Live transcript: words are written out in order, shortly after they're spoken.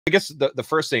I guess the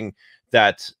first thing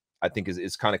that I think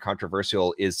is kind of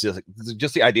controversial is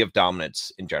just the idea of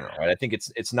dominance in general, right? I think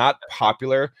it's not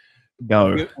popular.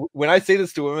 No. When I say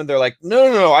this to women, they're like,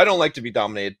 no, I don't like to be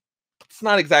dominated. It's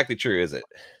not exactly true, is it?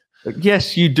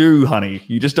 Yes, you do, honey.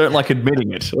 You just don't like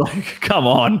admitting it. Like, come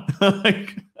on.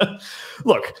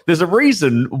 Look, there's a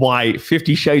reason why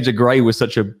 50 Shades of Grey was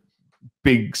such a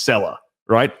big seller,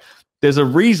 right? There's a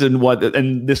reason why,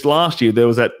 and this last year there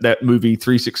was that movie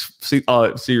series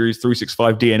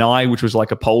 365 DNI, which was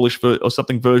like a Polish or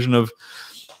something version of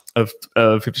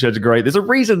 50 Shades of Grey. There's a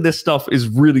reason this stuff is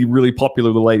really, really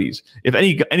popular with ladies. If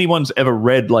anyone's ever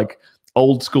read like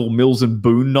old school Mills and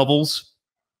Boon novels,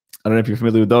 I don't know if you're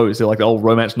familiar with those. They're like the old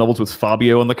romance novels with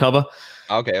Fabio on the cover.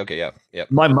 Okay, yeah.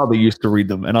 My mother used to read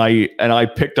them, and I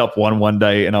picked up one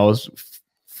day, and I was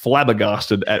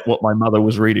flabbergasted at what my mother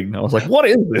was reading. I was like, "What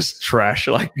is this trash?"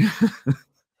 Like,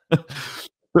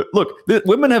 but look,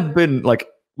 women have been like,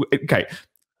 okay,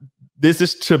 there's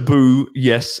this taboo,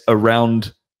 yes,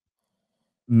 around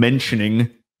mentioning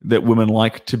that women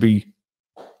like to be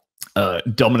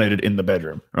dominated in the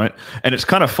bedroom, right? And it's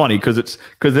kind of funny because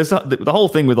there's the whole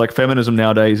thing with like feminism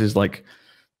nowadays is like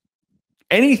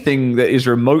anything that is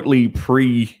remotely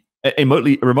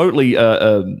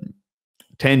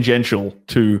tangential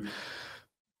to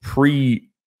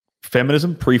pre-feminist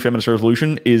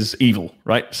revolution is evil,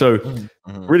 right? So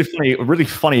really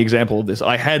funny example of this.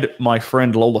 I had my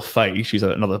friend Lola Faye, she's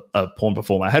another porn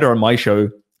performer. I had her on my show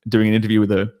doing an interview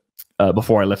with her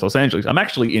before I left Los Angeles. I'm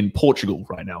actually in Portugal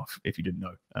right now, if you didn't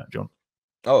know, John.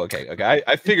 Oh, okay.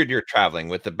 I figured you're traveling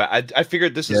with the I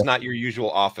figured this is not your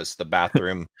usual office, the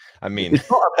bathroom. I mean,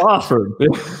 it's not a bathroom.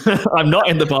 I'm not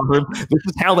in the bathroom. This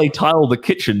is how they tile the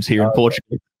kitchens here in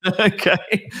Portugal.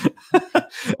 Okay.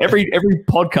 Every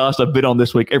podcast I've been on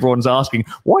this week, everyone's asking,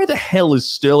 why the hell is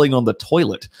Sterling on the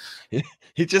toilet?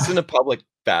 He's just in a public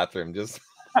bathroom, just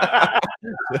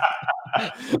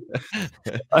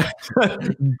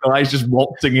guys just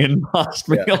waltzing in past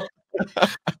me. Yeah.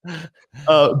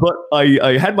 But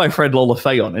I had my friend Lola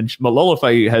Faye on, and Lola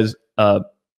Faye has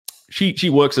she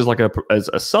works as like as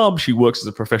a sub. She works as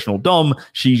a professional dom.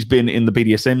 She's been in the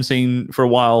BDSM scene for a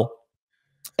while,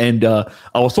 and I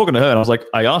was talking to her, and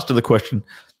I asked her the question: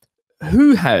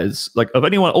 who has, like, of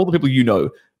anyone, all the people you know,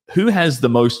 who has the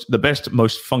best,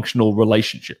 most functional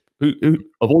relationship? Who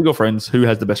of all your friends, who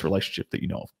has the best relationship that you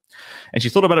know of? And she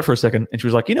thought about it for a second, and she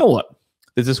was like, you know what?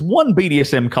 There's this one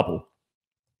BDSM couple,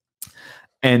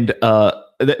 and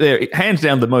they're hands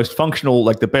down the most functional,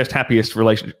 like the best, happiest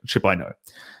relationship I know.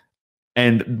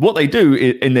 And what they do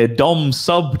in their dom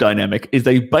sub dynamic is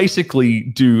they basically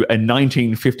do a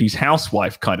 1950s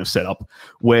housewife kind of setup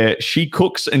where she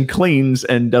cooks and cleans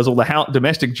and does all the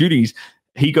domestic duties.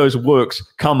 He goes, works,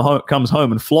 comes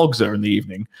home and flogs her in the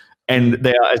evening, and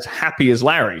they are as happy as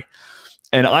Larry.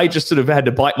 And I just sort of had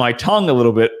to bite my tongue a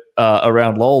little bit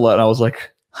around Lola, and I was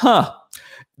like,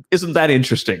 isn't that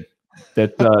interesting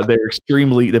that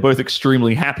they're both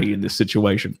extremely happy in this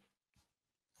situation.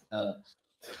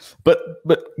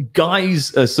 But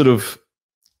guys are sort of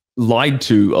lied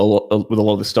to with a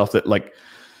lot of the stuff that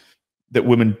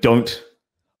women don't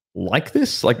like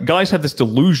this. Like, guys have this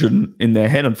delusion in their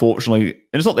head, unfortunately,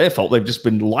 and it's not their fault. They've just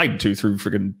been lied to through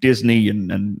freaking Disney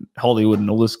and Hollywood and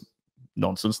all this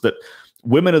nonsense, that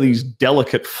women are these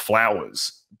delicate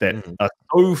flowers that are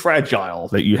so fragile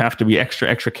that you have to be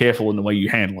extra careful in the way you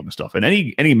handle them and stuff. And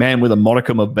any man with a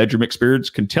modicum of bedroom experience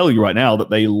can tell you right now that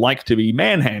they like to be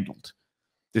manhandled.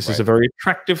 This is a very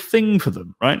attractive thing for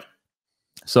them, right?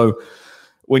 So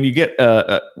when you get,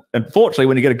 unfortunately,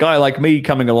 when you get a guy like me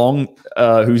coming along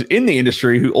who's in the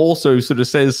industry, who also sort of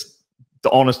says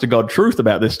the honest to God truth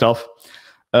about this stuff,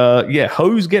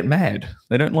 hoes get mad.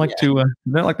 They don't like to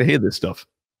hear this stuff.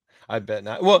 I bet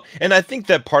not. Well, and I think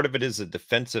that part of it is a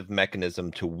defensive mechanism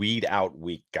to weed out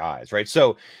weak guys, right?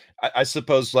 So I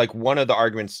suppose, like, one of the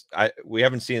arguments we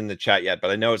haven't seen in the chat yet,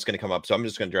 but I know it's going to come up, so I'm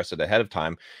just going to address it ahead of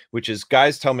time, which is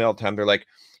guys tell me all the time, they're like,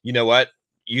 you know what?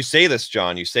 You say this,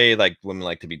 John, you say like women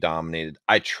like to be dominated.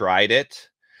 I tried it,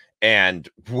 and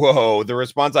whoa, the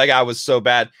response I got was so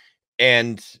bad.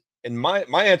 And my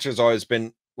answer has always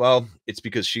been, well, it's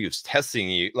because she was testing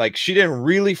you. Like, she didn't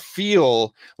really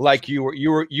feel like you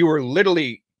were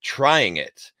literally trying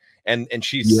it, and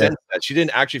she sensed that. She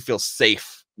didn't actually feel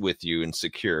safe with you and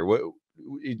secure. What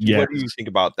do you think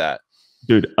about that,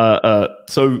 dude?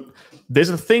 So there's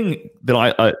a thing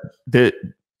that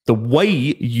the way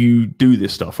you do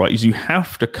this stuff, right, is you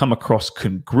have to come across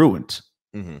congruent.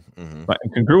 Right?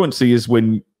 And congruency is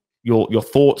when your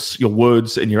thoughts, your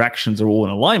words, and your actions are all in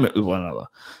alignment with one another.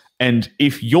 And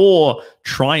if you're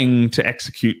trying to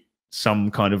execute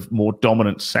some kind of more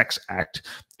dominant sex act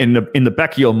in the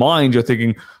back of your mind, you're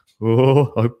thinking,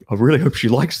 oh, I really hope she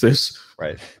likes this.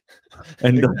 Right.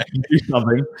 And you do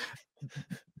something.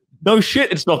 No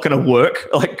shit, it's not going to work.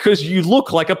 Like, because you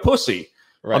look like a pussy.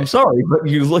 Right. I'm sorry, but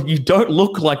you don't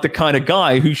look like the kind of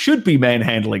guy who should be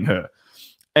manhandling her.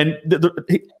 And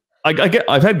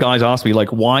I've had guys ask me, like,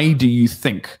 why do you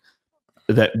think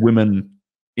that women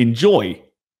enjoy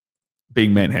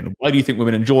being manhandled? Why do you think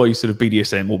women enjoy sort of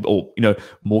BDSM or you know,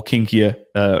 more kinkier,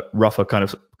 rougher kind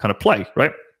of play,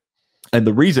 right? And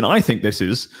the reason I think this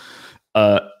is,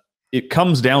 it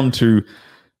comes down to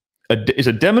it's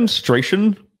a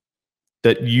demonstration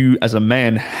that you as a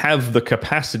man have the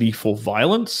capacity for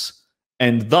violence,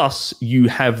 and thus you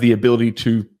have the ability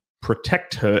to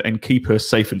protect her and keep her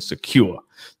safe and secure.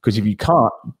 Because if you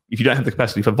don't have the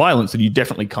capacity for violence, then you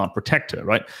definitely can't protect her,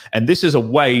 right? And this is kind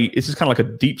of like a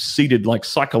deep-seated, like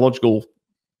psychological,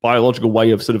 biological way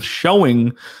of sort of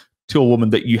showing to a woman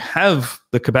that you have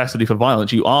the capacity for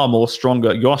violence. You are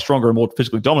stronger and more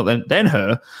physically dominant than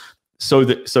her, so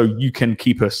you can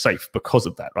keep her safe because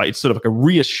of that, right? It's sort of like a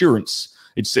reassurance.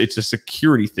 It's a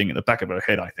security thing in the back of her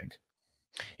head, I think.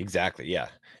 Exactly. Yeah.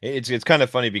 It's kind of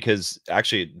funny because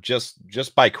actually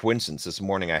just by coincidence this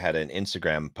morning I had an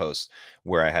Instagram post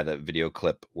where I had a video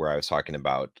clip where I was talking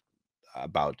about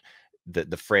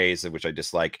the phrase which I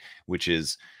dislike, which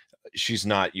is she's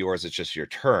not yours, it's just your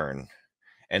turn.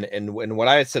 And what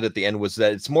I had said at the end was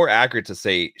that it's more accurate to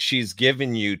say she's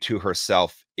given you to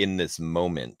herself in this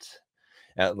moment.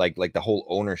 Like the whole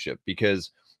ownership,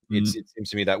 because it seems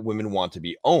to me that women want to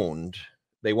be owned.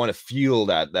 They want to feel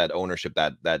that ownership,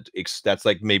 that's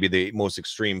like maybe the most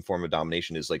extreme form of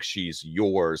domination is like she's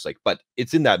yours, like, but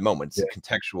it's in that moment. It's a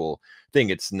contextual thing.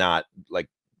 It's not like,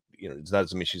 you know, it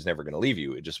doesn't mean she's never going to leave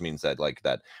you. It just means that like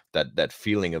that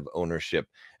feeling of ownership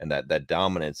and that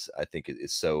dominance, I think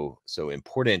is so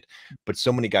important. But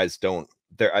so many guys don't.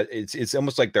 It's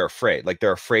almost like they're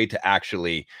afraid to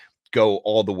actually go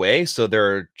all the way, so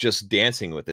they're just dancing with it.